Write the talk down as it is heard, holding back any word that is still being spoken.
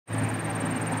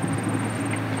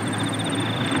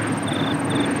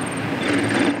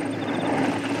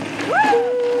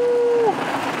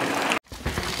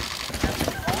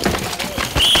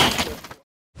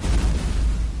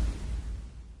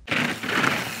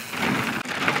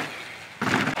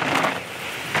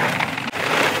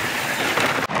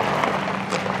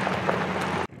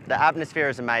the atmosphere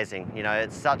is amazing. You know,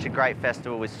 it's such a great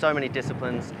festival with so many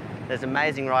disciplines. There's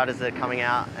amazing riders that are coming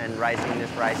out and racing this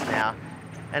race now.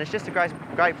 And it's just a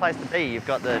great place to be. You've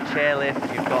got the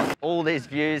chairlift, you've got all these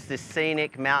views, this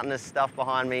scenic, mountainous stuff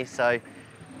behind me. So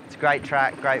it's a great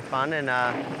track, great fun, and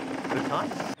good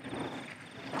times.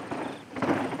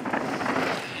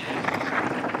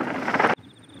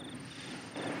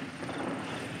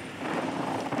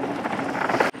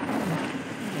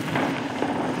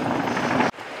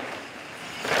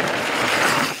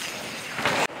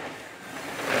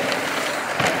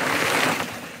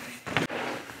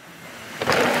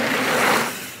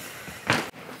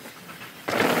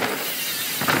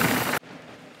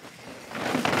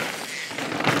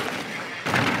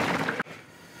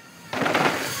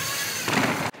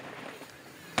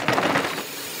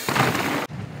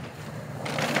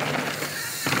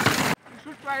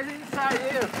 Inside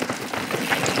here.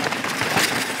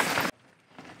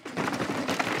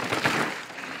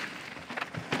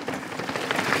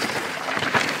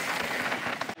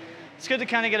 It's good to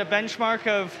kind of get a benchmark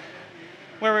of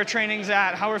where our training's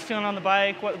at, how we're feeling on the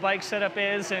bike, what the bike setup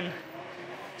is, and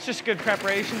it's just good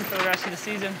preparation for the rest of the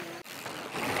season.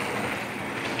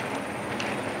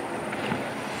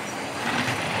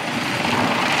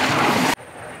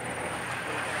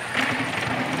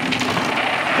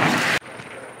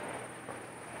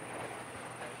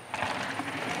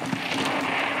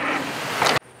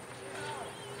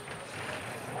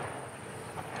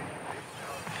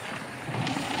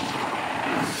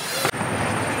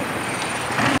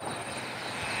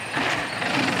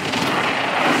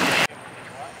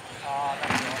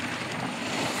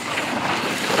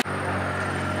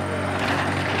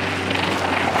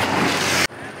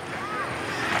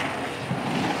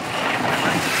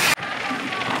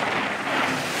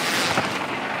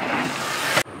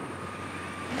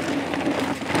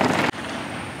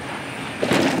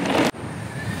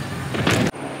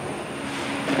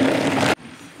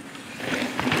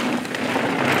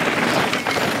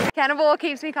 Cannonball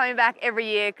keeps me coming back every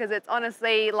year because it's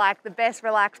honestly like the best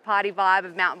relaxed party vibe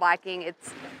of mountain biking.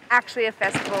 It's actually a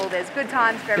festival. There's good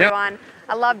times for everyone.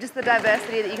 I love just the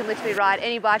diversity that you can literally ride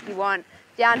any bike you want.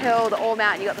 Downhill, the all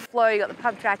mountain, you got the flow, you got the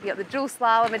pub track, you got the dual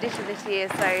slalom edition this year.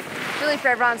 So it's really for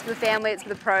everyone, it's for the family, it's for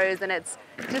the pros, and it's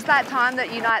just that time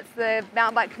that unites the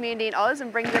mountain bike community in Oz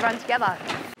and brings everyone together.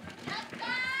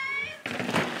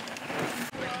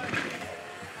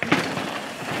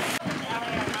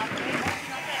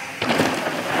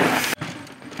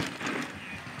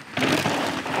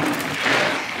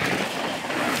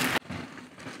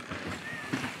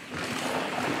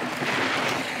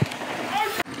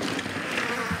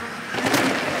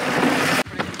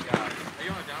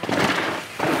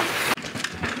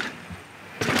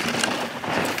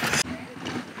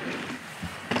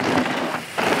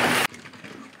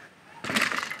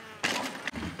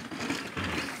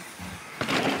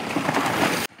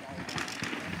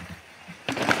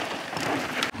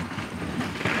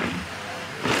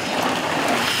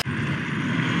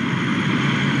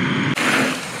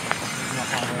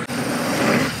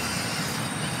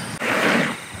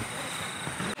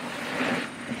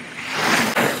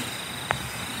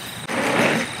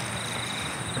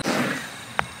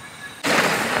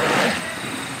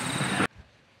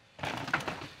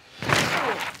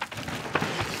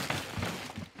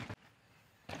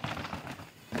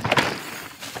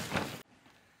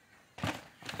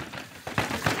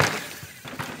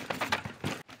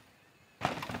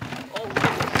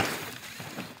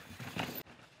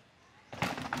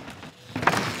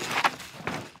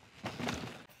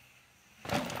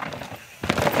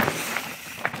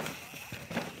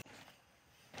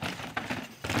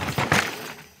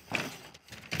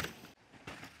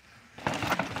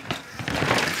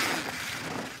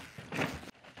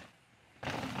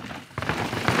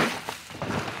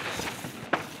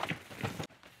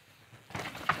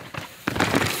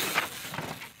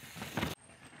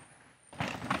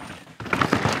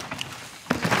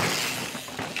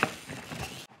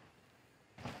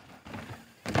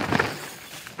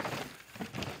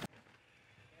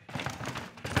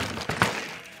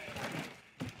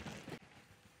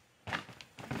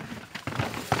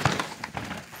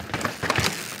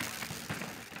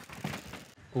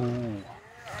 Ooh.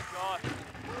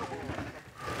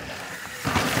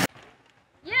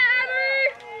 Yeah,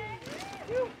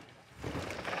 Amaury!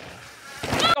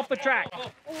 Off the track. Oh,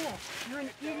 you're an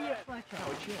idiot, Fletcher.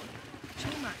 Oh, chill.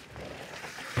 Chill, mate.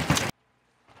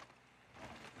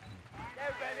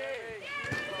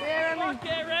 Yeah, Remy.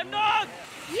 Okay, Remnant!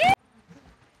 Yeah!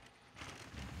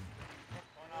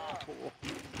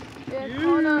 Yeah,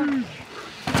 corner.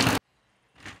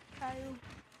 Tail.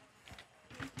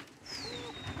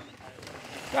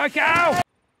 Go, Cal!